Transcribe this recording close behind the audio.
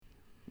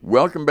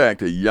Welcome back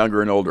to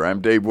Younger and Older. I'm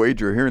Dave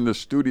Wager here in the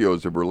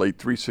studios of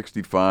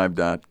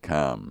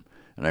Relate365.com,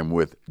 and I'm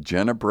with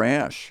Jenna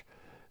Brash.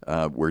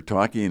 We're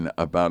talking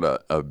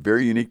about a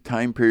very unique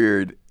time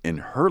period in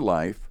her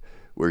life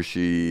where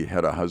she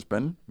had a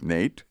husband,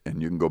 Nate,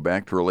 and you can go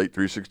back to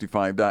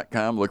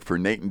Relate365.com, look for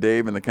Nate and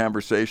Dave and the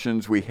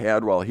conversations we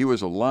had while he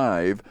was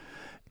alive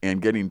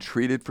and getting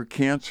treated for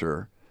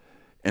cancer,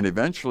 and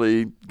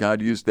eventually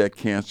God used that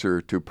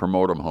cancer to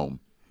promote him home,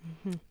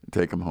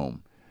 take him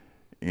home.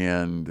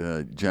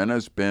 And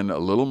Jenna's been a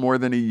little more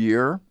than a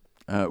year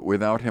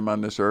without him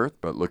on this earth,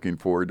 but looking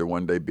forward to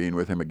one day being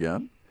with him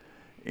again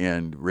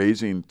and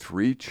raising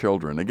 3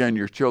 children. Again,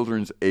 your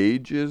children's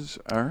ages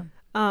are?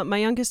 My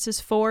youngest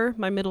is 4,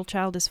 my middle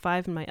child is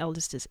 5, and my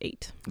eldest is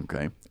 8.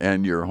 Okay.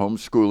 And you're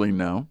homeschooling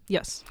now?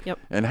 Yes. Yep.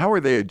 And how are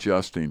they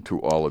adjusting to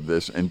all of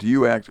this? And do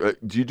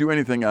you do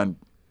anything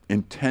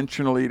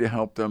intentionally to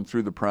help them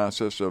through the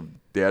process of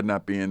Dad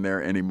not being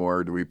there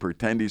anymore? Do we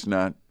pretend he's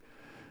not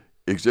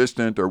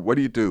existent, or what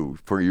do you do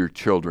for your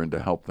children to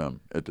help them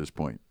at this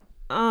point?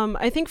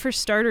 I think for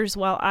starters,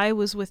 while I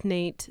was with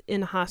Nate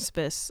in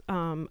hospice,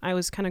 I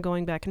was kind of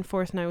going back and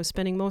forth, and I was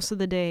spending most of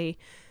the day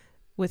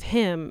with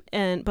him,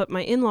 but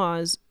my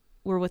in-laws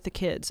were with the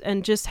kids,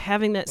 and just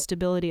having that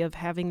stability of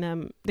having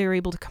them, they were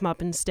able to come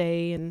up and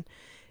stay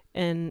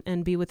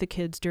and be with the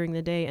kids during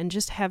the day, and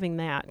just having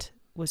that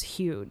was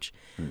huge.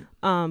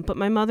 But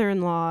my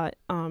mother-in-law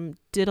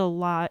did a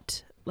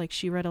lot. Like,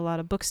 she read a lot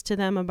of books to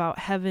them about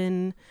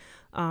heaven.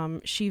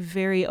 She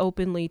very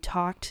openly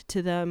talked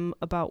to them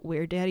about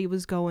where Daddy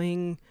was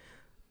going.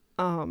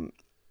 And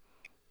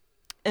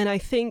I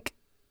think,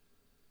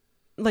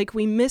 like,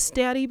 we miss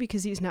Daddy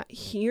because he's not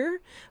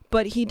here,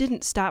 but he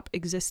didn't stop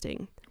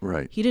existing.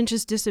 Right. He didn't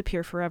just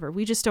disappear forever.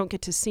 We just don't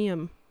get to see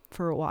him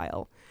for a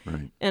while.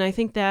 Right. And I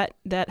think that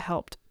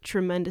helped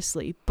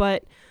tremendously.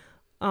 But,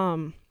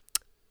 and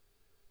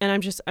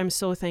I'm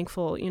so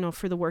thankful,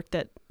 for the work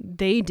that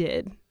they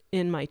did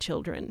in my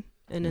children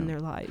and in their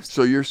lives.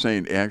 So you're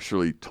saying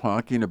actually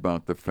talking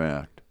about the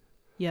fact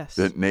yes,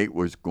 that Nate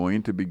was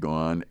going to be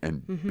gone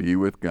and be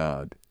with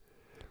God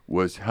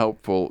was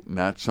helpful,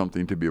 not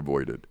something to be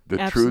avoided. The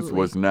Absolutely. Truth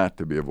was not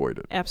to be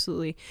avoided.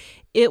 Absolutely.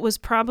 It was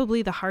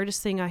probably the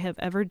hardest thing I have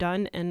ever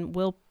done, and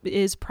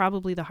is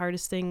probably the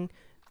hardest thing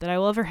that I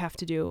will ever have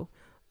to do,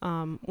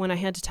 when I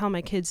had to tell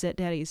my kids that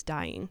Daddy's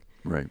dying.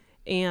 Right.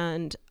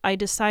 And I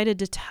decided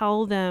to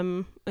tell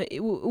them,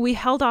 we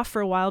held off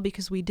for a while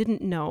because we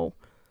didn't know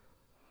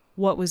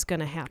what was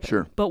going to happen.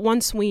 Sure. But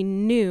once we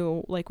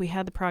knew, like, we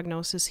had the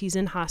prognosis, he's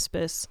in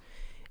hospice,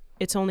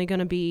 it's only going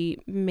to be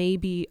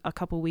maybe a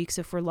couple weeks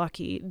if we're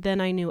lucky,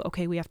 then I knew,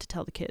 okay, we have to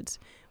tell the kids.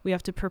 We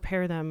have to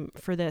prepare them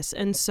for this.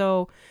 And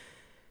so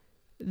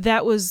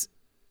that was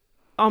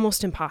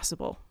almost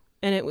impossible.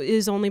 And it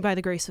is only by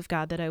the grace of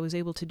God that I was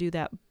able to do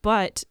that.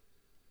 But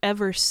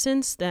ever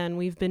since then,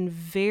 we've been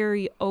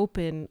very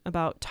open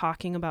about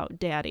talking about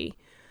Daddy.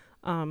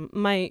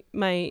 My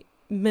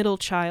middle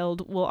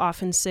child will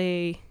often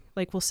say,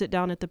 like, we'll sit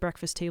down at the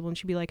breakfast table and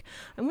she'll be like,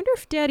 I wonder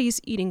if Daddy's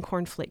eating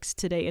cornflakes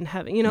today and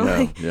having,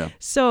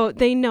 So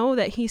they know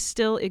that he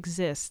still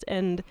exists.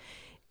 And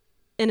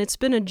it's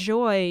been a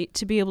joy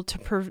to be able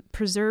to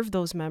preserve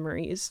those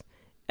memories.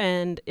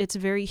 And it's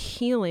very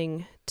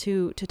healing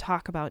to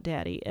talk about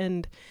Daddy.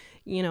 And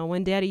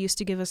when Daddy used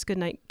to give us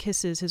goodnight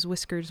kisses, his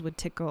whiskers would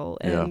tickle.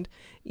 And,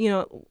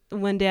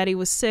 when Daddy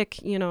was sick,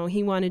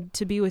 he wanted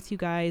to be with you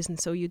guys. And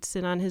so you'd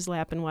sit on his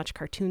lap and watch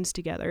cartoons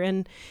together.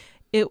 And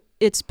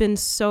it's been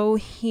so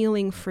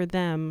healing for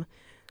them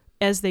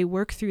as they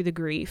work through the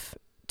grief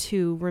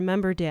to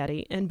remember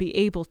Daddy and be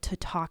able to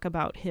talk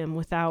about him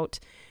without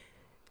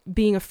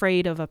being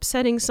afraid of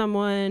upsetting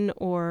someone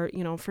or,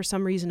 for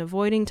some reason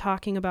avoiding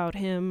talking about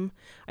him.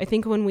 I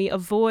think when we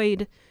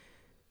avoid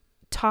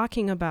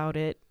talking about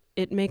it,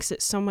 it makes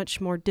it so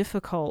much more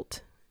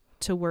difficult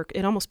to work.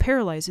 It almost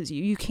paralyzes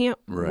you. You can't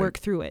work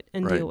through it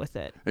and deal with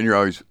it. And you're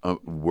always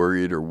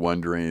worried or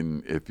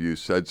wondering if you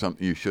said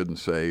something you shouldn't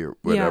say or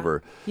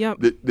whatever. Yeah.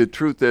 Yep. The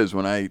truth is,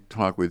 when I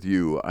talk with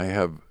you, I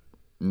have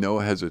no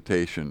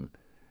hesitation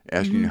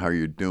asking you how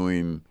you're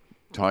doing,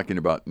 talking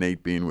about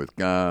Nate being with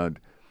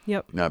God,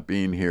 not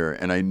being here.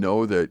 And I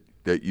know that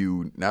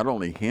you not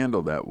only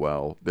handle that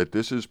well, that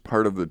this is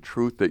part of the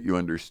truth that you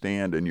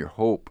understand, and your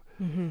hope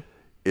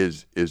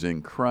is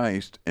in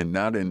Christ and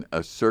not in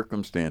a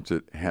circumstance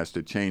that has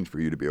to change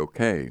for you to be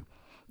okay.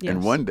 Yes.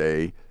 And one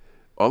day,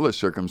 all the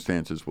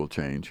circumstances will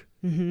change,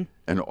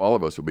 and all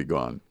of us will be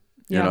gone.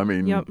 You know what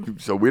I mean?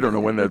 So we don't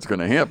know when that's going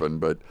to happen,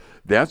 but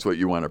that's what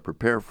you want to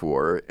prepare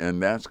for,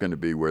 and that's going to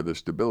be where the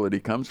stability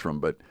comes from.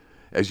 But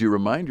as you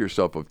remind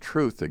yourself of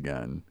truth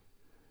again,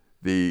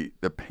 the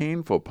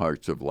painful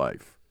parts of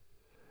life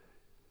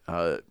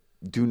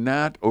do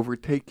not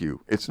overtake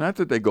you. It's not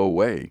that they go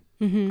away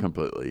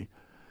completely,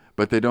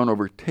 but they don't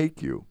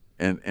overtake you.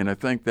 And I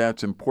think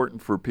that's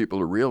important for people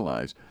to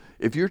realize.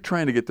 If you're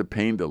trying to get the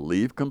pain to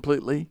leave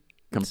completely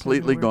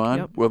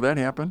gone, will that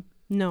happen?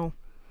 No.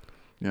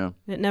 Yeah.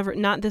 It never,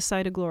 not this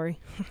side of glory.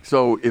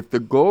 So if the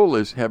goal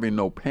is having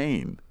no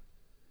pain,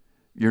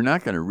 you're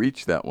not going to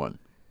reach that one.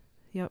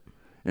 Yep.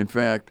 In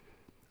fact,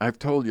 I've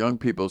told young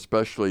people,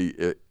 especially,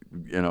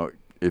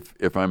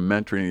 if I'm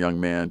mentoring a young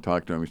man,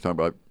 talking to him, he's talking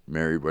about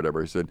married,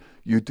 whatever, I said,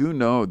 you do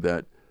know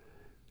that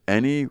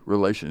any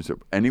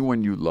relationship,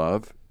 anyone you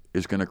love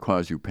is going to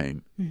cause you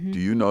pain. Mm-hmm. Do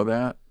you know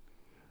that?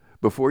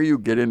 Before you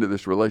get into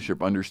this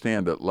relationship,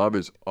 understand that love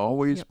is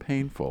always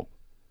painful.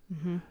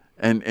 Mm-hmm.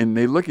 And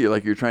they look at you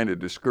like you're trying to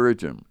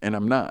discourage them, and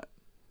I'm not.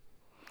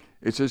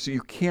 It says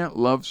you can't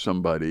love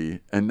somebody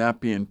and not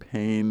be in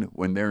pain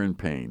when they're in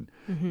pain.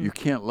 Mm-hmm. You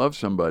can't love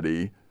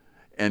somebody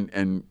and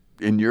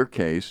in your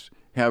case,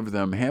 have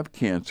them have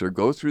cancer,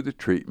 go through the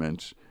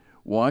treatments,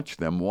 watch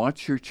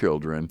your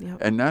children,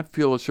 and not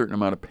feel a certain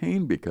amount of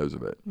pain because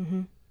of it.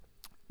 Mm-hmm.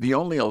 The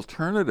only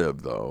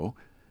alternative, though,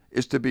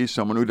 is to be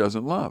someone who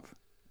doesn't love.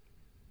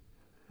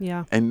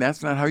 Yeah. And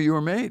that's not how you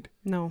were made.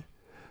 No.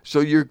 So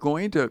you're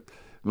going to,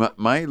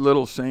 my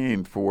little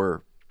saying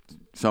for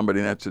somebody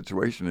in that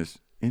situation is,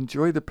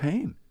 enjoy the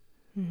pain.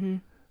 Mm-hmm.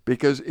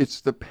 Because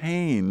it's the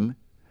pain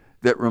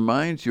that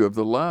reminds you of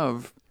the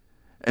love,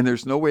 and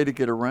there's no way to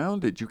get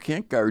around it. You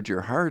can't guard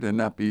your heart and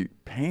not be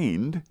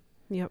pained.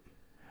 Yep.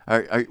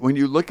 When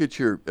you look at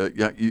your,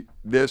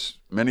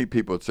 many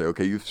people would say,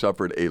 okay, you've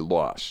suffered a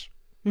loss.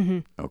 Mm-hmm.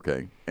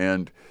 Okay.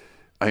 And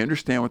I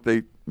understand what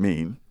they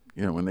mean,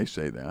 when they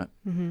say that.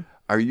 Mm-hmm.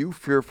 Are you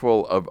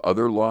fearful of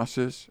other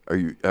losses?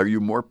 Are you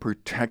more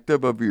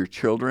protective of your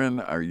children?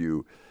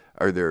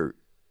 Are there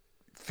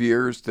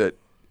fears that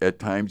at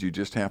times you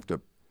just have to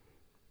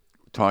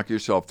talk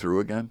yourself through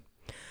again?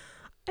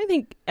 I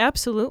think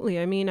absolutely.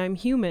 I mean, I'm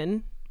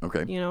human.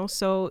 Okay.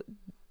 So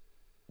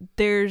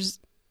there's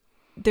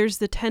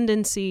the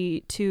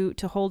tendency to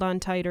hold on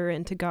tighter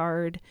and to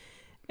guard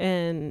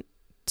and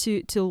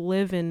to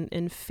live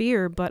in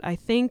fear. But I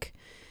think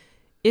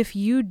if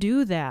you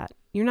do that,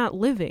 you're not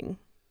living.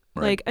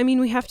 Right.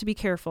 We have to be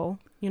careful.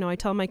 I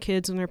tell my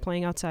kids when they're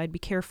playing outside, be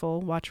careful,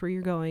 watch where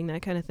you're going,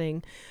 that kind of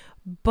thing.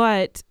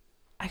 But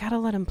I got to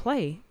let them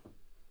play,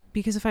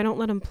 because if I don't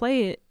let them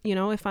play it,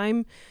 if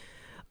I'm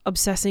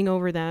obsessing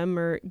over them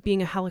or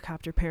being a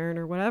helicopter parent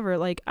or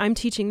whatever, I'm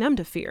teaching them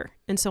to fear.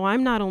 And so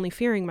I'm not only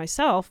fearing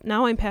myself,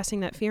 now I'm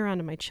passing that fear on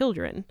to my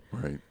children.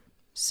 Right.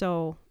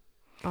 So.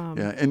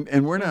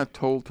 And we're not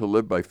told to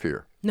live by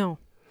fear. No.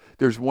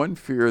 There's one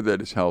fear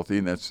that is healthy,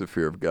 and that's the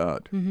fear of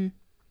God. Mm-hmm.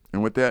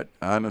 And what that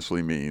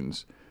honestly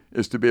means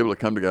is to be able to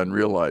come to God and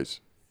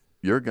realize,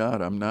 you're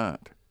God, I'm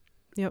not.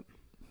 Yep.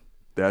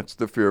 That's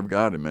the fear of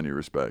God in many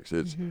respects.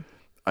 It's,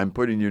 I'm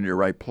putting you in your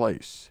right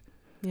place.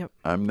 Yep.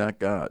 I'm not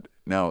God.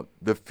 Now,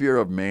 the fear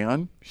of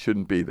man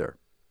shouldn't be there,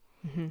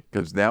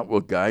 because that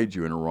will guide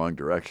you in a wrong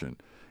direction.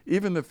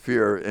 Even the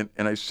fear,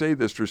 and I say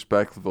this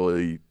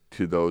respectfully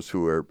to those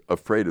who are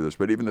afraid of this,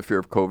 but even the fear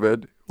of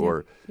COVID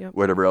or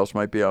whatever else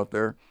might be out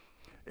there,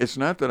 it's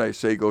not that I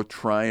say go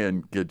try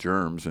and get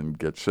germs and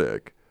get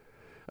sick.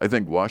 I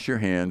think wash your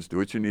hands, do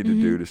what you need to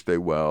do to stay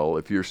well.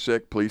 If you're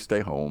sick, please stay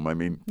home.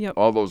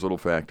 All those little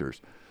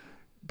factors.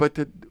 But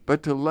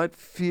to let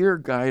fear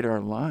guide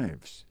our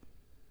lives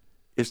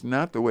is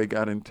not the way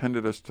God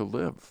intended us to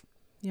live.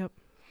 Yep.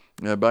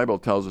 The Bible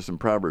tells us in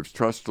Proverbs,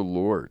 trust the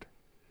Lord,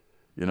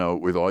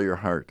 with all your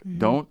heart. Mm-hmm.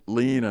 Don't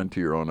lean unto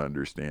your own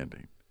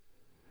understanding.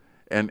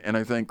 And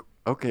I think,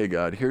 okay,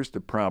 God, here's the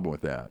problem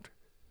with that.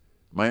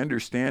 My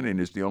understanding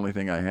is the only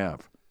thing I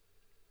have.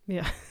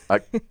 Yeah.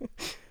 I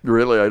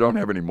don't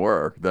have any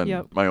more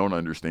than my own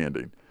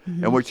understanding.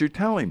 Mm-hmm. And what you're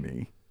telling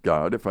me,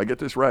 God, if I get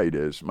this right,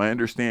 is my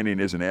understanding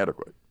isn't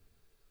adequate.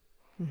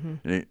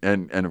 Mm-hmm.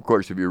 And of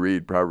course, if you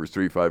read Proverbs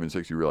 3, 5, and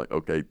 6, you realize,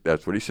 okay,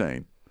 that's what he's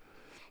saying.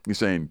 He's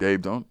saying,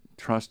 Dave, don't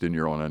trust in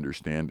your own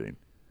understanding.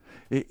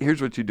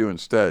 Here's what you do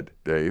instead,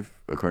 Dave,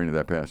 according to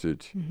that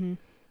passage.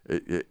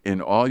 Mm-hmm.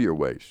 In all your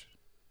ways,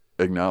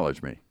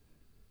 acknowledge me,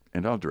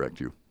 and I'll direct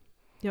you.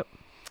 Yep.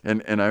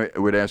 And I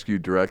would ask you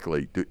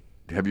directly,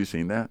 have you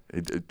seen that?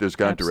 Does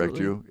God direct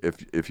you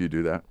if you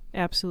do that?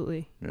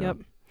 Absolutely. Yeah. Yep.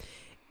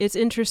 It's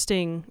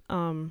interesting.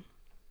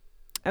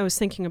 I was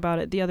thinking about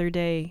it the other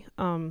day.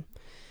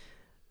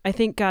 I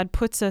think God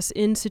puts us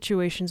in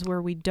situations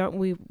where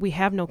we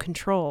have no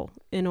control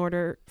in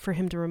order for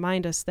him to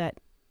remind us that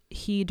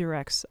he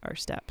directs our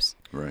steps.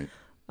 Right.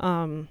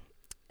 And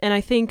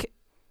I think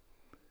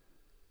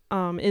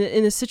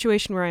in the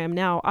situation where I am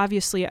now,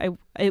 obviously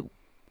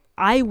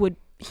I would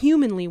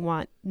humanly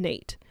want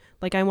Nate.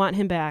 I want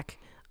him back.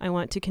 I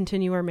want to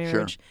continue our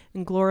marriage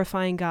and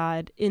glorifying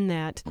God in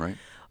that. Right.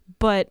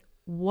 But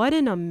what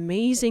an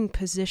amazing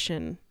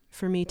position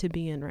for me to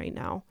be in right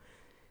now.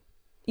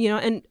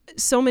 And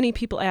so many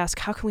people ask,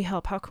 how can we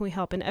help? How can we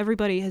help? And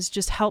everybody has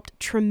just helped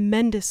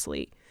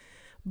tremendously.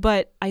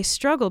 But I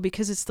struggle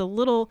because it's the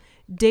little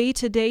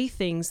day-to-day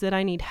things that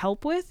I need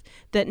help with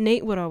that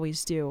Nate would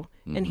always do,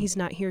 and he's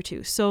not here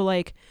to.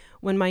 So,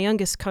 when my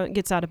youngest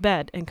gets out of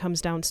bed and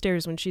comes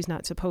downstairs when she's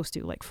not supposed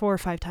to, 4 or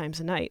 5 times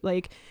a night,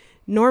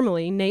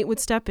 normally Nate would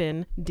step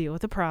in, deal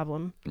with the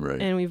problem,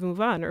 and we move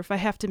on. Or if I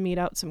have to mete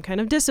out some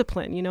kind of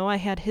discipline, I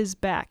had his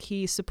back.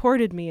 He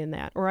supported me in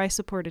that, or I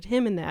supported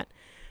him in that,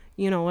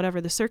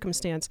 whatever the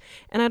circumstance.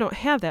 And I don't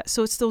have that.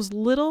 So it's those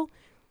little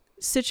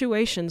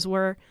situations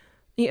where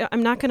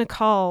I'm not going to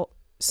call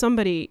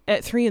somebody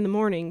at 3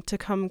 a.m. to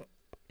come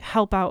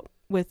help out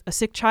with a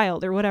sick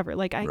child or whatever.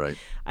 Like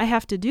I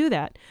have to do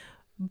that.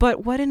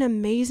 But what an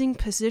amazing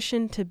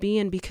position to be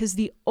in, because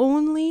the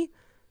only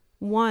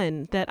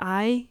one that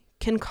I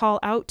can call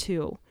out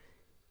to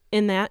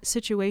in that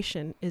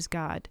situation is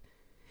God.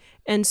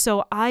 And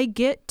so I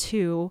get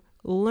to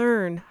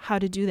learn how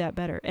to do that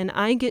better. And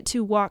I get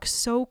to walk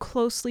so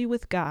closely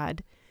with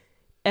God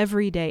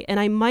every day. And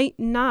I might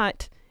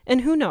not,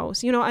 and who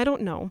knows, I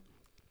don't know,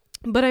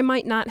 but I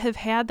might not have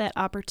had that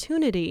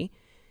opportunity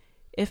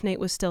if Nate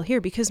was still here,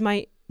 because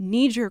my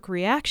knee-jerk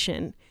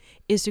reaction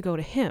is to go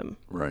to him.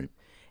 Right.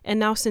 And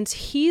now since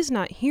he's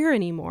not here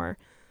anymore,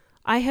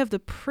 I have the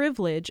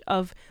privilege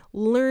of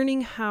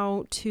learning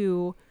how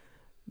to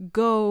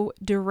go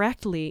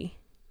directly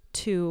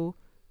to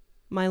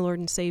my Lord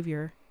and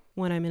Savior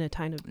when I'm in a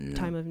time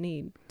of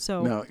need.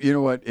 So now, you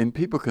know what? And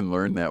people can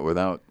learn that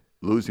without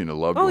losing a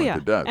loved one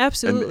to death.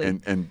 Absolutely.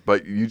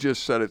 But you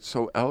just said it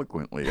so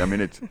eloquently. I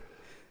mean,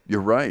 you're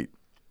right.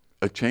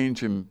 A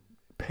change in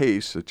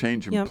pace, a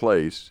change in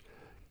place,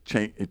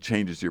 it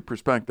changes your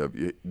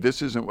perspective.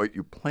 This isn't what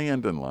you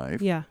planned in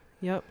life. Yeah.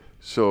 Yep.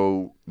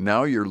 So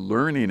now you're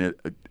learning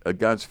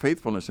God's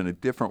faithfulness in a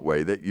different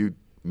way that you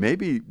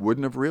maybe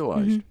wouldn't have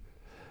realized. Mm-hmm.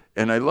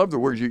 And I love the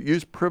words you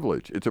use,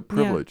 privilege. It's a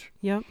privilege.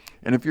 Yeah. Yep.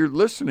 And if you're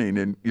listening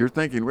and you're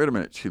thinking, wait a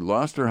minute, she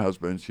lost her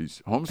husband,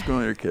 she's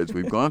homeschooling her kids,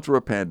 we've gone through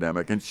a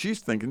pandemic, and she's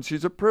thinking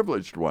she's a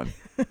privileged one.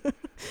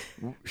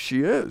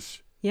 She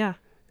is. Yeah.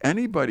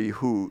 Anybody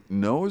who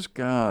knows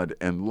God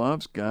and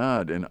loves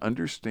God and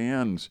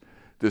understands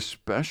the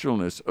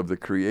specialness of the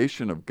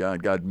creation of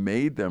God, God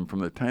made them from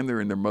the time they're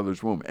in their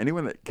mother's womb.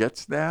 Anyone that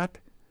gets that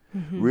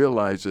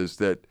realizes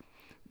that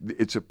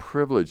it's a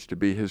privilege to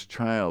be his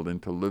child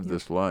and to live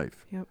this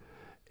life. Yep.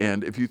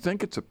 And if you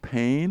think it's a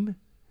pain,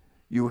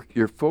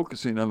 you're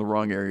focusing on the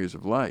wrong areas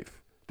of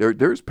life.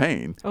 There's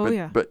pain,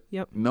 but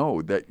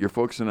know that you're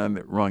focusing on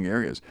the wrong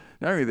areas.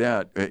 Not only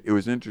that, it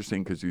was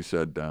interesting because you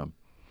said,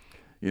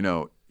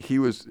 he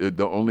was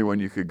the only one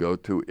you could go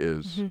to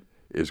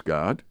is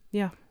God.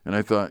 Yeah. And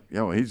I thought,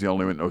 he's the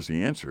only one that knows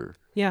the answer.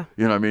 Yeah.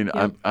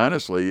 I'm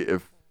honestly,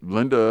 if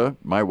Linda,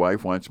 my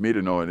wife, wants me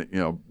to know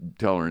and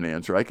tell her an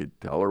answer, I could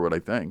tell her what I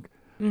think.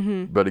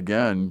 Mm-hmm. But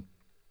again,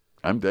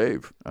 I'm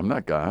Dave. I'm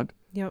not God.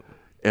 Yep.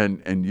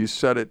 And you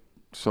said it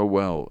so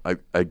well.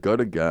 I go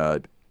to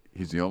God.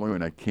 He's the only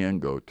one I can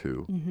go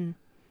to. Mm-hmm.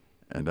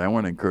 And I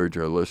want to encourage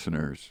our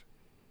listeners.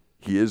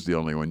 He is the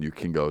only one you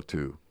can go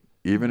to.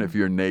 Even if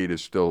your Nate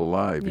is still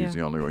alive, he's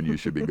the only one you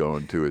should be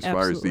going to as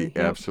far as the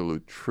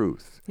absolute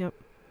truth. Yep.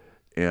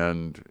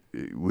 And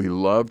we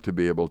love to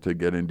be able to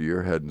get into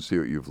your head and see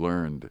what you've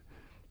learned.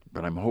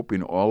 But I'm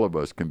hoping all of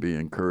us can be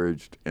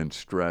encouraged and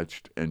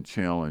stretched and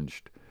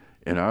challenged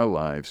in our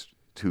lives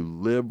to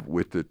live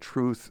with the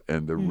truth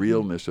and the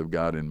realness of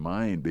God in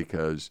mind,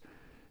 because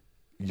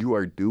you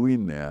are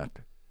doing that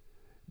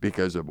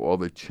because of all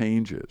the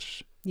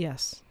changes.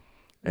 Yes.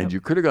 And you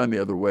could have gone the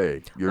other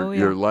way.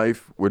 Your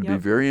life would be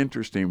very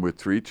interesting with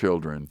 3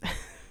 children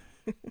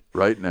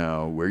right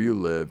now where you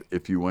live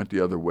if you went the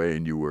other way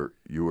and you were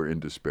in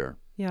despair.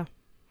 Yeah.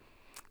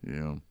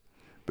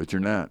 But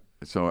you're not.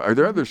 So are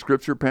there other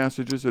scripture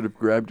passages that have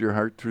grabbed your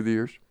heart through the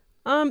years?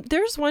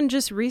 There's one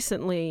just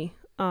recently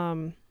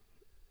that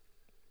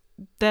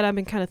I've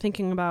been kind of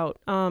thinking about.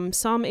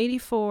 Psalm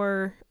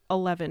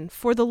 84:11.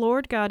 For the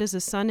Lord God is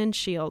a sun and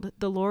shield.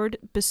 The Lord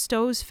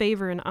bestows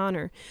favor and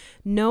honor.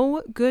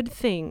 No good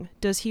thing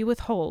does he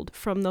withhold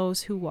from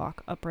those who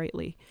walk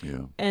uprightly.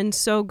 Yeah. And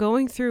so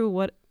going through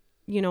what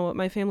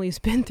my family's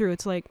been through,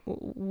 it's like,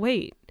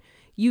 wait,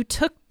 you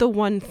took the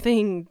one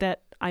thing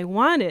that I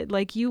wanted.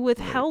 Like, you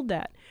withheld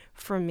that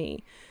from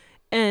me.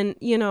 And,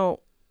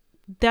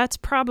 that's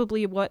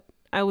probably what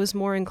I was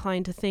more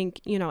inclined to think,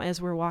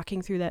 as we're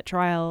walking through that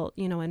trial,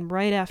 and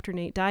right after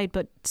Nate died,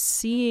 but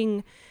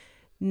seeing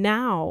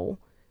now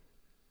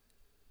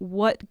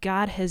what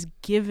God has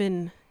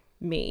given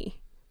me.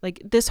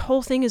 Like, this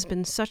whole thing has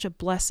been such a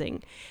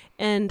blessing.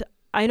 And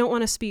I don't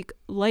want to speak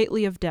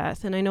lightly of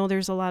death. And I know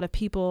there's a lot of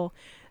people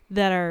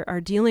that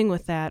are dealing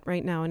with that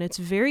right now. And it's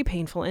very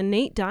painful. And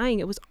Nate dying,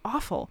 it was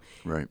awful.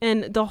 Right.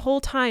 And the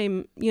whole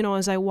time,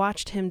 as I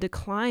watched him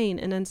decline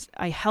and then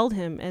I held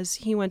him as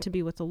he went to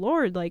be with the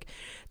Lord, like,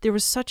 there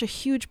was such a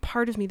huge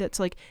part of me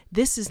that's like,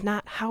 this is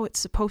not how it's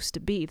supposed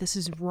to be. This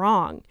is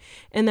wrong.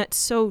 And that's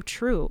so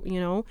true.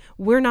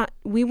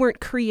 We weren't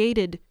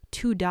created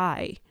to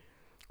die,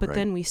 but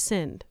then we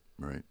sinned.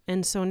 Right.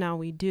 And so now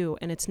we do.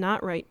 And it's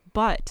not right.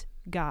 But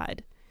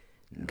God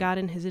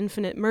in his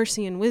infinite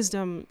mercy and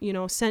wisdom,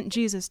 sent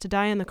Jesus to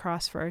die on the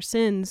cross for our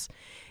sins.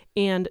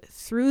 And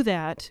through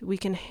that, we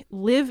can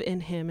live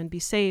in him and be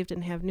saved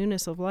and have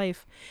newness of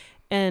life.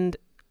 But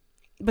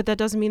that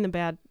doesn't mean the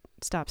bad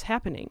stops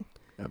happening.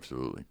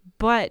 Absolutely.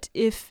 But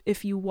if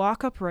you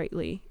walk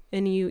uprightly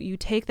and you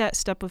take that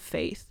step of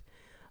faith,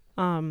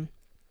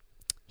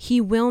 he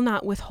will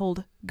not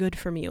withhold good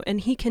from you.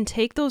 And he can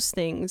take those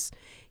things,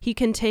 he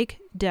can take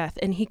death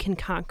and he can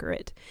conquer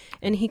it.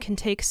 And he can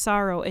take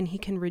sorrow and he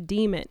can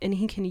redeem it. And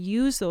he can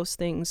use those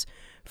things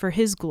for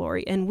his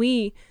glory. And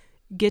we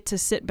get to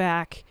sit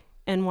back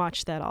and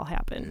watch that all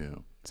happen. Yeah.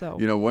 So,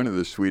 one of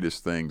the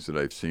sweetest things that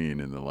I've seen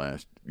in the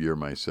last year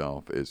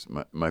myself is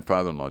my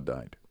father-in-law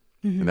died.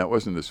 And that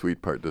wasn't the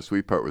sweet part. The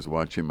sweet part was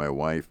watching my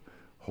wife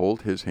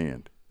hold his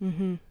hand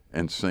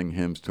and sing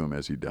hymns to him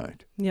as he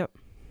died. Yep.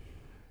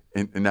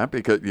 And not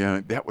because,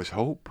 that was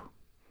hope.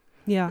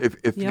 Yeah.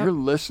 If you're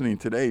listening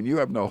today and you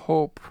have no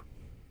hope,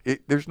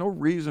 there's no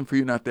reason for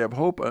you not to have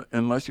hope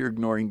unless you're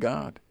ignoring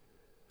God.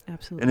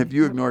 Absolutely. And if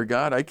you ignore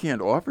God, I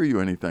can't offer you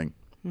anything.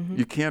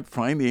 You can't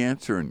find the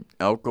answer in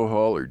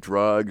alcohol or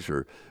drugs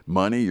or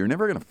money. You're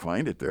never going to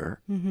find it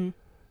there.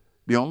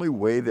 The only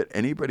way that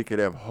anybody could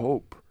have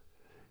hope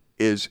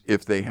is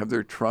if they have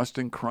their trust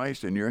in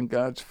Christ and you're in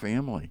God's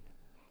family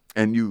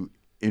and you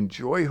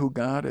enjoy who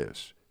God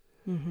is.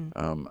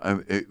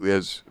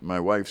 As my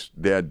wife's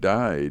dad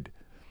died,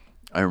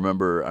 I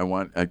remember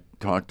I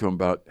talked to him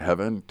about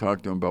heaven,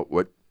 talked to him about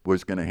what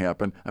was going to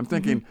happen. I'm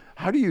thinking,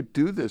 how do you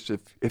do this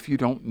if you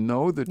don't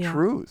know the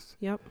truth?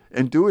 Yep.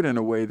 And do it in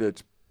a way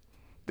that's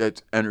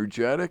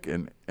energetic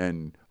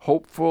and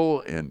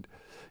hopeful. And,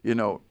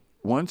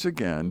 once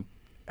again,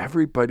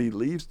 everybody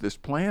leaves this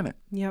planet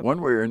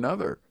one way or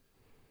another.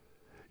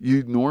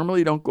 You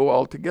normally don't go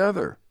all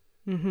together.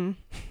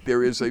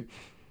 There is a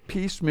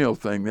piecemeal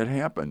thing that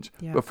happens.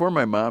 Yeah. Before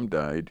my mom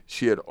died,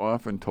 she had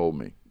often told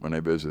me when I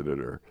visited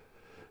her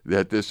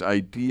that this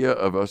idea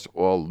of us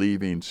all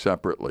leaving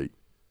separately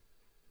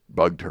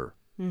bugged her.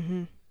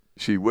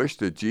 She wished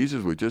that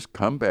Jesus would just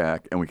come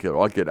back and we could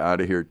all get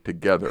out of here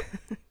together.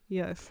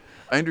 Yes.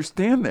 I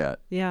understand that.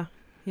 Yeah.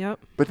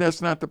 Yep. But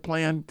that's not the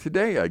plan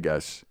today, I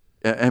guess.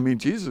 I mean,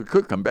 Jesus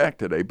could come back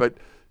today, but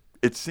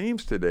it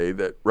seems today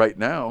that right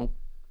now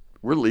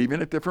we're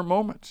leaving at different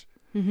moments.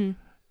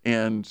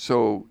 And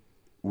so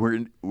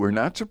we're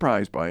not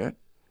surprised by it.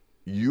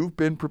 You've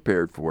been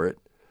prepared for it.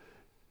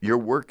 You're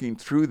working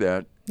through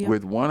that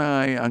with one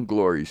eye on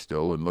glory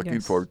still and looking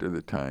forward to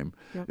the time.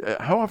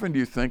 Yep. How often do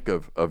you think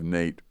of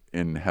Nate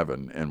in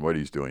heaven and what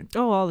he's doing?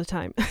 Oh, all the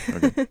time.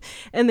 Okay.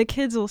 And the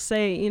kids will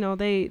say,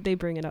 they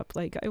bring it up.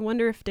 Like, I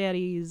wonder if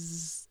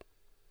Daddy's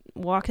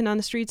walking on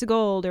the streets of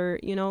gold, or,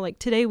 like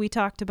today we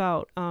talked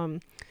about,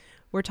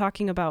 we're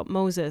talking about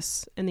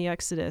Moses and the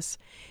Exodus.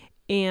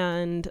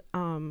 And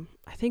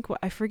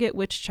I forget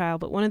which child,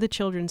 but one of the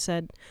children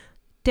said,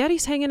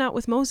 Daddy's hanging out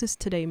with Moses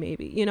today,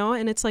 maybe,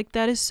 and it's like,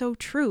 that is so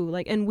true.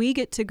 Like, and we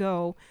get to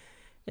go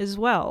as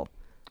well.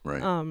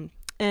 Right.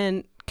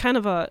 And kind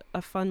of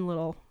a fun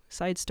little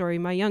side story.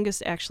 My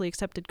youngest actually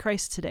accepted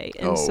Christ today.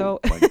 And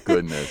my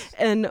goodness.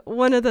 And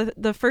one of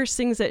the first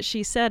things that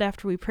she said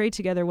after we prayed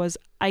together was,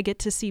 I get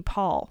to see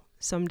Paul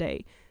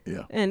someday.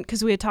 Yeah. And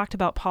because we had talked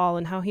about Paul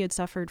and how he had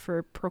suffered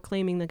for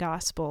proclaiming the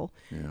gospel,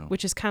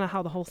 which is kind of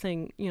how the whole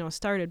thing,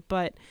 started.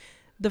 But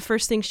the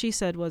first thing she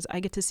said was, I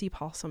get to see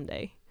Paul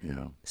someday.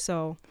 Yeah.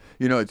 So.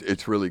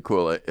 It's really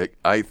cool.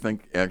 I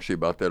think actually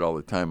about that all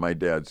the time. My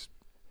dad's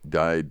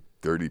died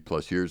 30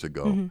 plus years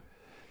ago.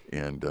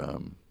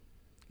 And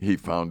he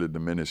founded the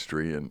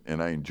ministry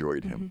and I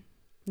enjoyed him.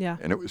 Yeah.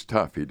 And it was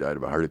tough. He died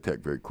of a heart attack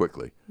very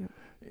quickly. Yeah.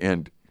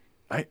 And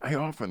I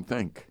often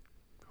think,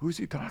 who's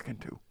he talking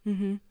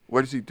to?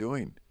 What is he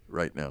doing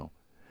right now?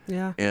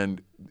 Yeah.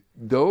 And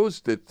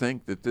those that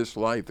think that this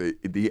life,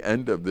 the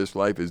end of this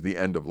life is the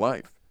end of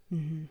life,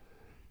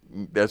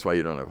 that's why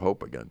you don't have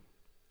hope again.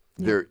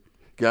 Yeah.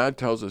 God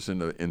tells us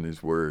in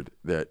his word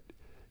that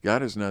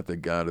God is not the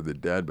God of the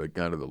dead, but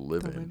God of the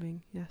living. The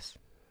living, yes.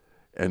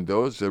 And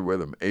those that are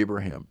with him,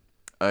 Abraham,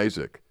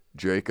 Isaac,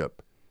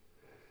 Jacob,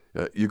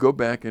 you go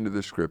back into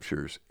the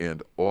scriptures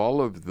and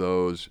all of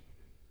those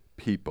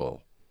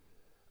people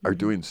are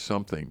doing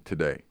something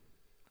today.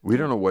 We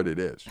don't know what it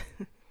is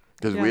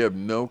because we have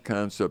no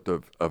concept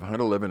of how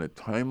to live in a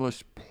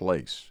timeless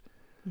place.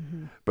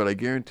 But I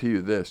guarantee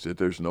you this, that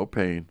there's no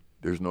pain,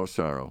 there's no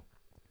sorrow,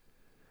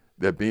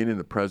 that being in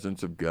the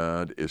presence of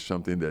God is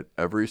something that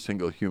every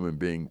single human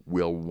being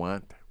will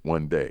want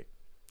one day.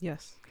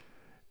 Yes.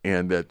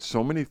 And that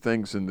so many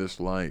things in this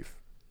life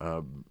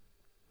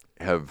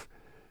have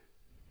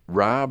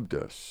robbed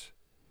us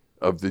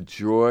of the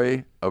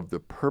joy of the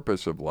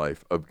purpose of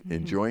life, of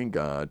enjoying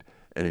God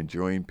and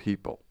enjoying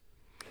people.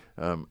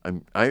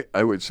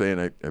 I would say, and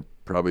I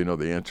probably know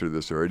the answer to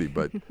this already,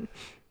 but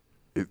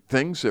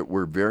things that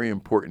were very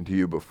important to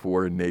you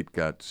before Nate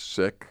got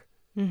sick,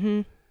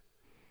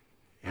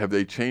 have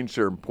they changed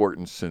their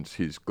importance since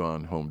he's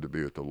gone home to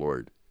be with the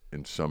Lord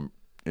in some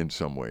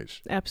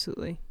ways?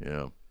 Absolutely.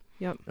 Yeah.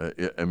 Yep.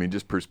 I mean,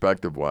 just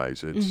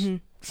perspective-wise,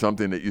 it's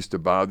something that used to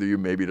bother you,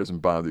 maybe doesn't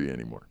bother you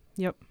anymore.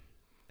 Yep.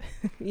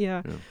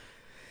 Yeah.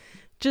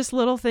 Just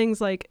little things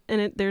like,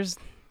 and there's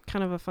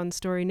kind of a fun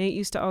story. Nate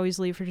used to always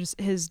leave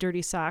his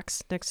dirty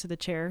socks next to the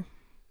chair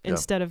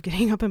instead of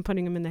getting up and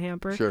putting them in the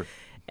hamper. Sure.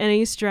 And it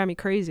used to drive me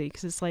crazy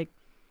because it's like,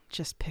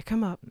 just pick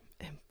them up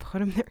and put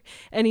them there.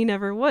 And he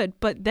never would.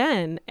 But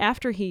then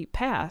after he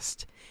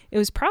passed, it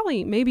was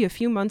probably maybe a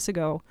few months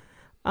ago,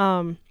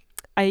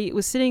 I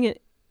was sitting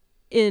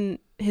in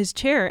his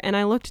chair, and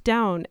I looked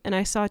down and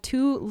I saw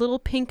two little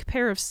pink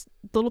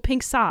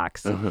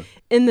socks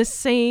in the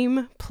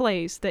same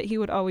place that he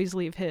would always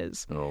leave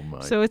his. Oh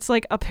my. So it's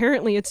like,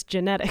 apparently it's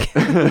genetic,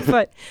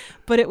 but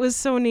it was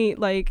so neat.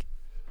 Like,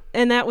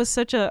 and that was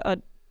such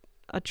a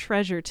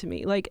treasure to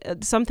me, like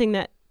something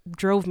that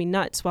drove me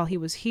nuts while he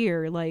was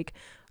here. Like,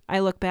 I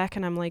look back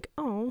and I'm like,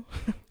 oh.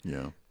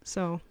 Yeah.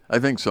 So I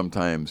think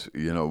sometimes,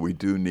 we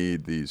do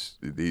need these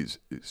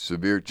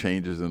severe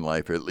changes in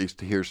life, or at least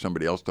to hear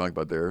somebody else talk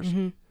about theirs.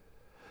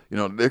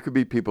 Mm-hmm. There could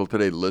be people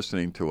today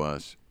listening to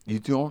us. You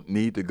don't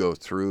need to go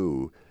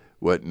through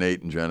what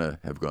Nate and Jenna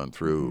have gone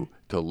through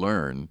to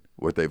learn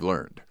what they've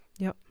learned.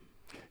 Yep.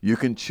 You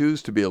can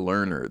choose to be a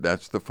learner.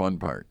 That's the fun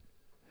part.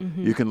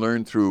 Mm-hmm. You can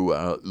learn through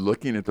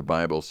looking at the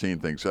Bible, seeing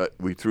things.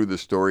 We threw the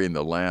story in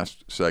the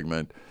last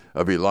segment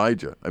of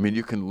Elijah. I mean,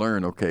 you can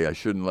learn, okay, I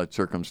shouldn't let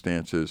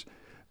circumstances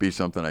be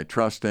something I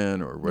trust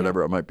in, or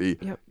whatever it might be.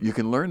 Yep. You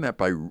can learn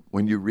that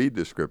when you read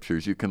the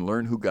scriptures. You can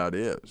learn who God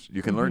is.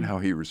 You can learn how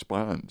he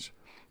responds.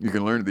 You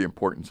can learn the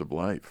importance of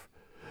life.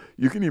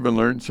 You can even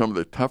learn some of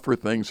the tougher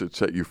things that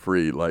set you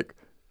free, like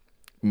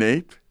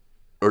Nate,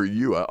 or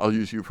you. I'll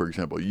use you for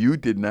example. You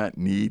did not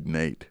need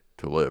Nate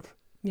to live.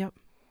 Yep.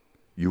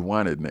 You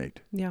wanted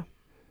Nate. Yeah.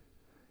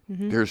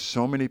 Mm-hmm. There's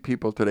so many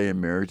people today in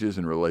marriages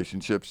and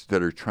relationships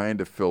that are trying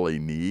to fill a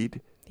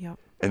need,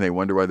 and they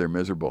wonder why they're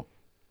miserable.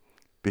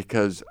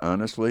 Because,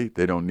 honestly,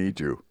 they don't need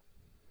you.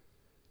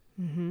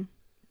 Mm-hmm.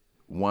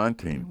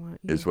 Wanting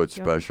is what's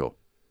special.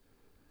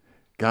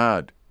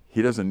 God,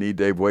 he doesn't need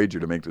Dave Wager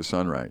to make the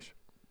sun rise.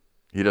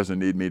 He doesn't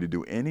need me to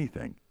do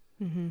anything.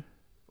 Mm-hmm.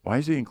 Why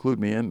does he include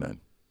me in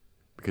then?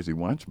 Because he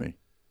wants me.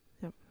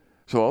 Yep.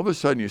 So all of a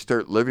sudden you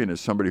start living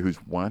as somebody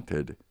who's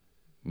wanted,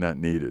 not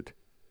needed.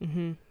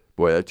 Mm-hmm.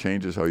 Boy, that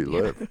changes how you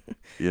live.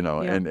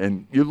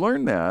 And you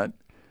learn that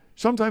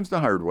sometimes the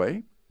hard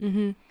way.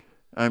 Mm-hmm.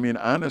 I mean,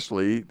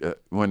 honestly,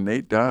 when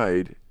Nate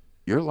died,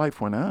 your life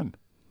went on.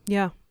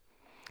 Yeah.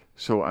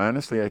 So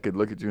honestly, I could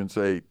look at you and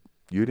say,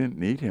 you didn't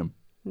need him.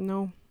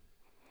 No.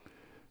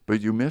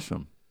 But you miss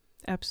him.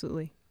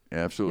 Absolutely.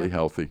 Absolutely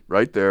healthy.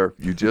 Right there.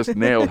 You just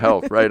nailed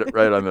health right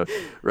on the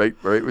right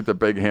with the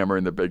big hammer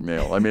and the big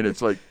nail. I mean,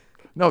 it's like,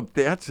 no,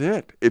 that's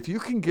it. If you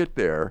can get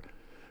there,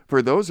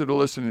 for those that are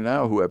listening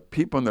now who have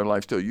people in their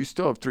life still, you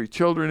still have 3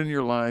 children in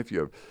your life, you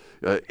have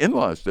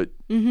in-laws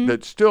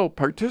that still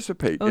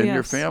participate in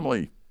your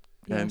family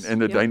and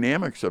the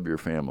dynamics of your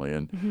family,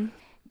 and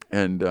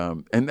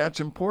that's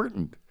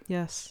important.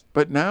 Yes.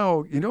 But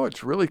now,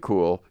 it's really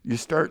cool. You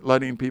start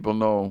letting people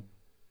know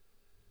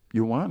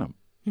you want them.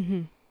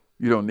 Mm-hmm.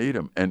 You don't need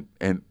them,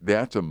 and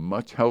that's a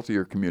much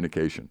healthier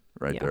communication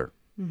there.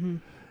 Mm-hmm.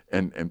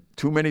 And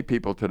too many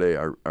people today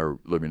are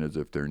living as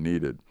if they're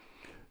needed.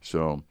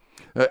 So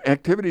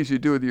activities you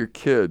do with your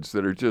kids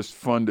that are just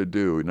fun to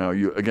do. Now,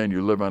 you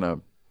live on a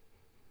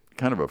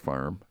kind of a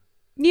farm.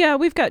 Yeah,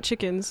 we've got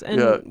chickens,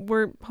 and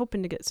we're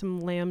hoping to get some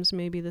lambs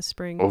maybe this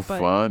spring. Oh,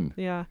 fun.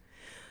 Yeah.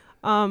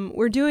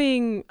 We're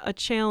doing a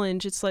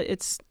challenge.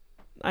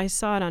 I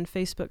saw it on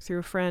Facebook through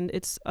a friend.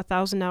 It's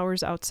 1,000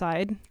 hours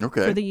outside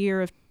for the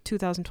year of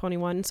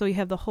 2021. So you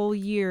have the whole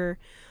year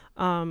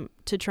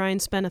to try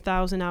and spend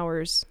 1,000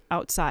 hours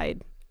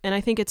outside. And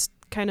I think it's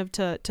kind of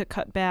to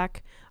cut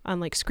back on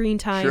like screen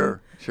time.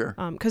 Sure.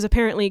 Because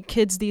apparently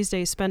kids these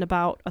days spend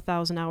about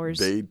 1,000 hours.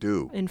 They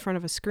do. In front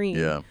of a screen.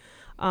 Yeah.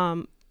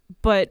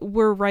 But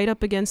we're right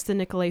up against the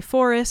Nicolet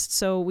Forest,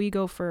 so we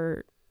go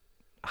for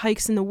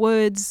hikes in the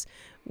woods.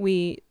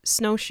 We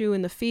snowshoe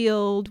in the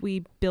field.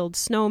 We build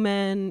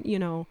snowmen.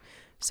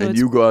 So and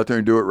you go out there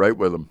and do it right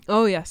with them.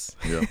 Oh yes.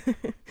 Yeah.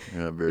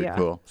 Yeah. Very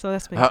cool. So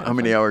that's been how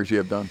many hours you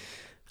have done?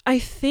 I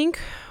think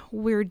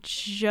we're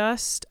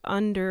just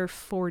under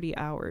 40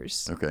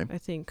 hours. Okay. I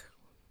think.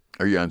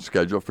 Are you on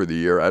schedule for the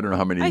year? I don't know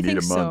how many you need a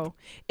month. So.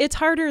 It's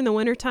harder in the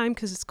wintertime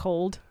because it's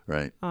cold.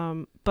 Right.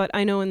 But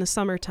I know in the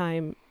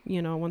summertime,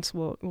 once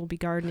we'll be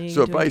gardening.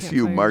 So if I see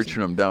you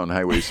marching them down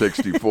Highway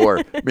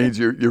 64, means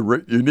you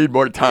need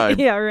more time.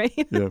 Yeah, right.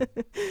 Yeah.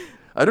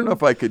 I don't know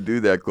if I could do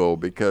that goal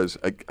because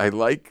I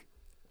like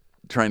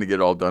trying to get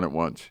it all done at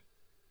once.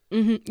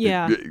 Mm-hmm.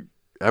 Yeah.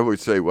 I would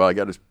say, well, I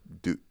got to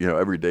do,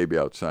 every day be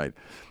outside.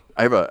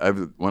 I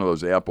have one of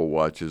those Apple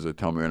watches that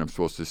tell me when I'm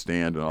supposed to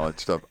stand and all that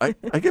stuff. I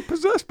get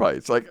possessed by it.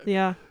 It's like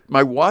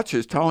my watch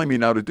is telling me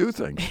now to do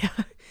things.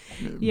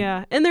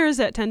 Yeah, and there is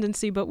that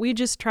tendency, but we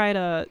just try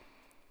to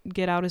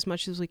get out as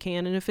much as we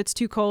can. And if it's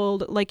too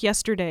cold, like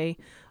yesterday,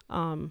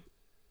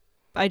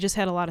 I just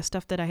had a lot of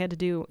stuff that I had to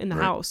do in the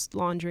house,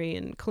 laundry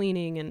and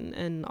cleaning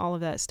and all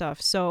of that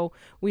stuff. So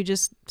we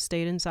just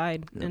stayed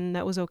inside, and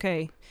that was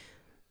okay.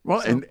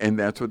 Well, and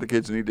that's what the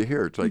kids need to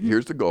hear. It's like,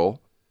 here's the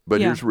goal,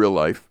 but here's real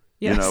life.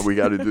 Yes. We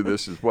got to do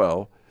this as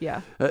well.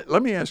 Yeah.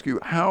 Let me ask you,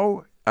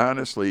 how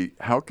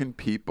can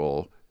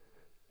people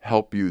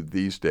help you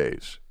these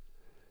days?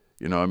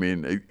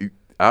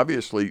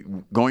 Obviously,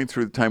 going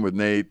through the time with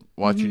Nate,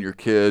 watching your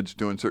kids,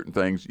 doing certain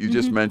things. You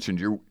just mentioned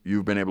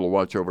you've been able to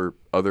watch over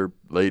other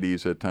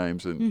ladies at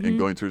times and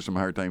going through some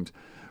hard times.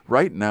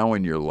 right now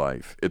in your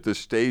life, at the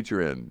stage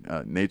you're in,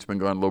 Nate's been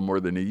gone a little more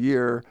than a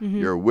year.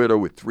 You're a widow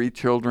with 3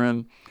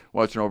 children,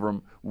 watching over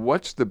them.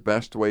 What's the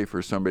best way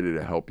for somebody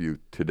to help you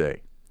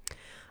today?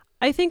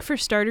 I think for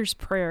starters,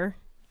 prayer.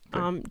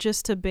 Okay.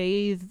 Just to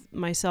bathe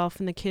myself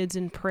and the kids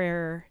in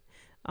prayer.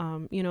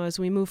 As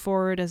we move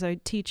forward, as I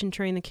teach and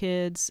train the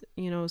kids,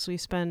 as we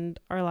spend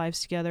our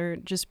lives together,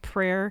 just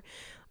prayer,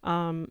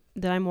 that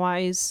I'm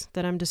wise,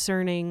 that I'm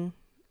discerning,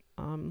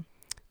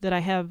 that I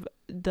have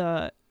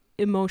the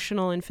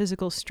emotional and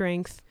physical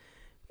strength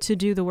to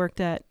do the work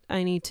that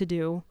I need to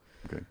do.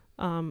 Okay.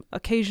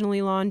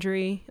 Occasionally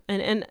laundry.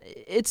 And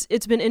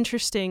it's been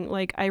interesting.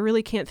 Like, I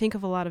really can't think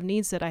of a lot of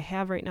needs that I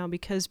have right now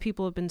because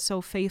people have been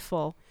so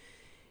faithful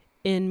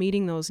in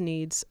meeting those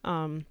needs.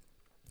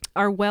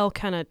 Our well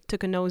kind of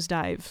took a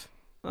nosedive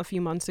a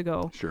few months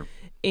ago. Sure.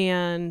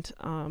 And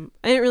I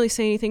didn't really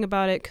say anything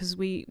about it because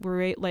we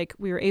were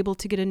able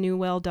to get a new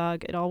well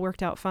dug. It all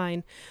worked out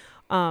fine.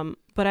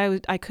 But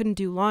I couldn't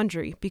do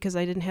laundry because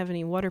I didn't have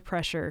any water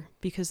pressure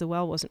because the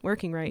well wasn't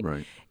working right.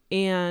 Right.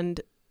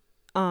 And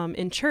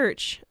in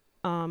church,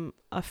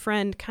 a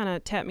friend kind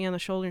of tapped me on the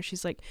shoulder and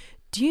she's like,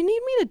 "Do you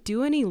need me to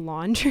do any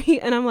laundry?"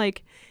 And I'm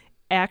like,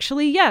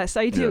 "Actually, yes,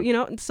 I do."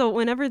 Yeah. So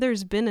whenever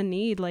there's been a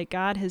need, like,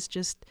 God has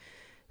just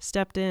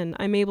stepped in.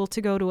 I'm able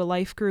to go to a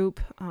life group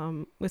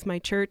with my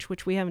church,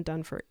 which we haven't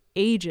done for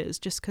ages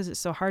just because it's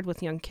so hard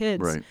with young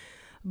kids. Right.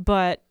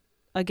 But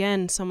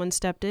again, someone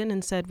stepped in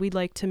and said, "We'd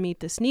like to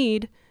meet this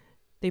need."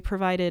 They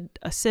provided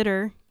a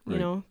sitter,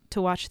 Right.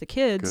 to watch the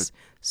kids. Good.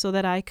 So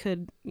that I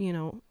could,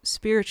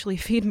 spiritually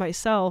feed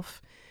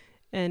myself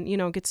and,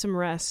 get some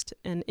rest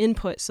and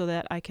input so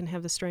that I can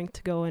have the strength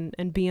to go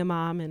and be a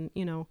mom and,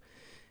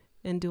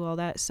 and do all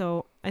that.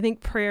 So I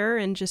think prayer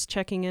and just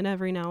checking in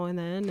every now and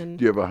then. And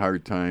Do you have a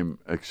hard time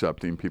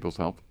accepting people's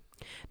help?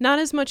 not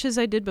as much as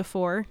I did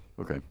before.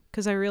 Okay.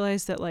 Because I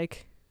realized that,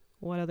 like,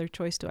 what other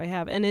choice do I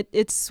have? And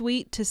it's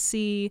sweet to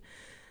see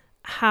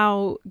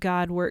how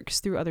God works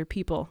through other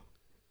people.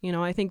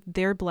 I think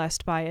they're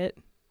blessed by it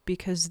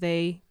because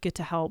they get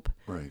to help.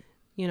 Right.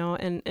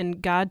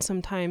 And God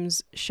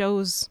sometimes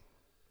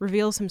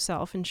reveals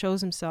himself and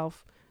shows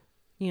himself,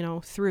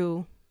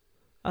 through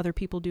other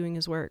people doing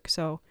his work.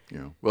 So,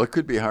 Yeah. Well, it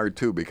could be hard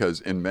too because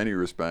in many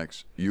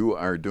respects you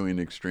are doing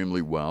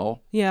extremely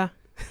well. yeah.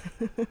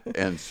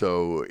 And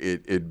so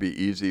it'd be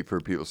easy for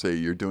people to say,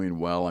 "You're doing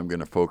well. I'm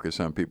going to focus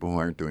on people who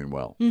aren't doing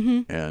well."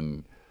 Mm-hmm.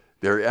 And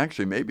there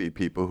actually may be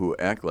people who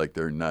act like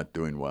they're not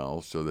doing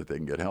well so that they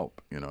can get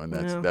help, and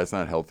that's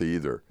not healthy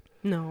either.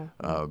 No.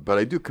 But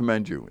I do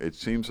commend you. It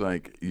seems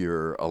like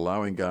you're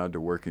allowing God to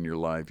work in your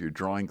life. You're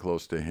drawing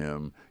close to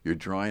him. You're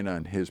drawing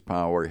on his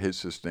power, his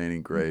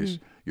sustaining grace.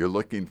 Mm-hmm. You're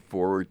looking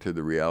forward to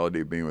the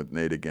reality of being with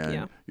Nate again.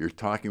 Yeah. You're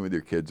talking with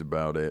your kids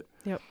about it.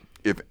 Yep.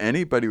 If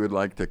anybody would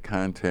like to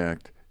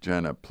contact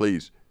Jenna,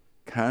 please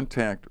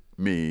contact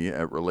me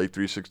at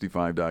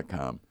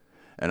relate365.com.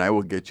 And I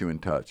will get you in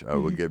touch. I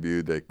will give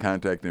you the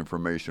contact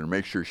information.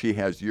 Make sure she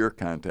has your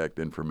contact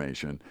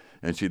information.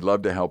 And she'd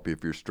love to help you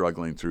if you're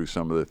struggling through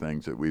some of the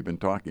things that we've been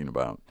talking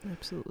about.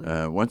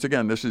 Absolutely. Once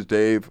again, this is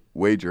Dave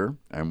Wager.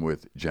 I'm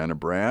with Jenna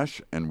Brash,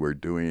 and we're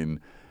doing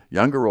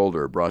Younger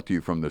Older, brought to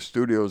you from the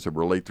studios of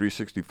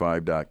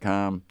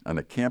relate365.com on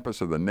the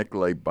campus of the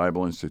Nicolay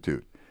Bible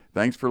Institute.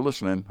 Thanks for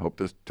listening. Hope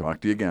to talk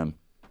to you again.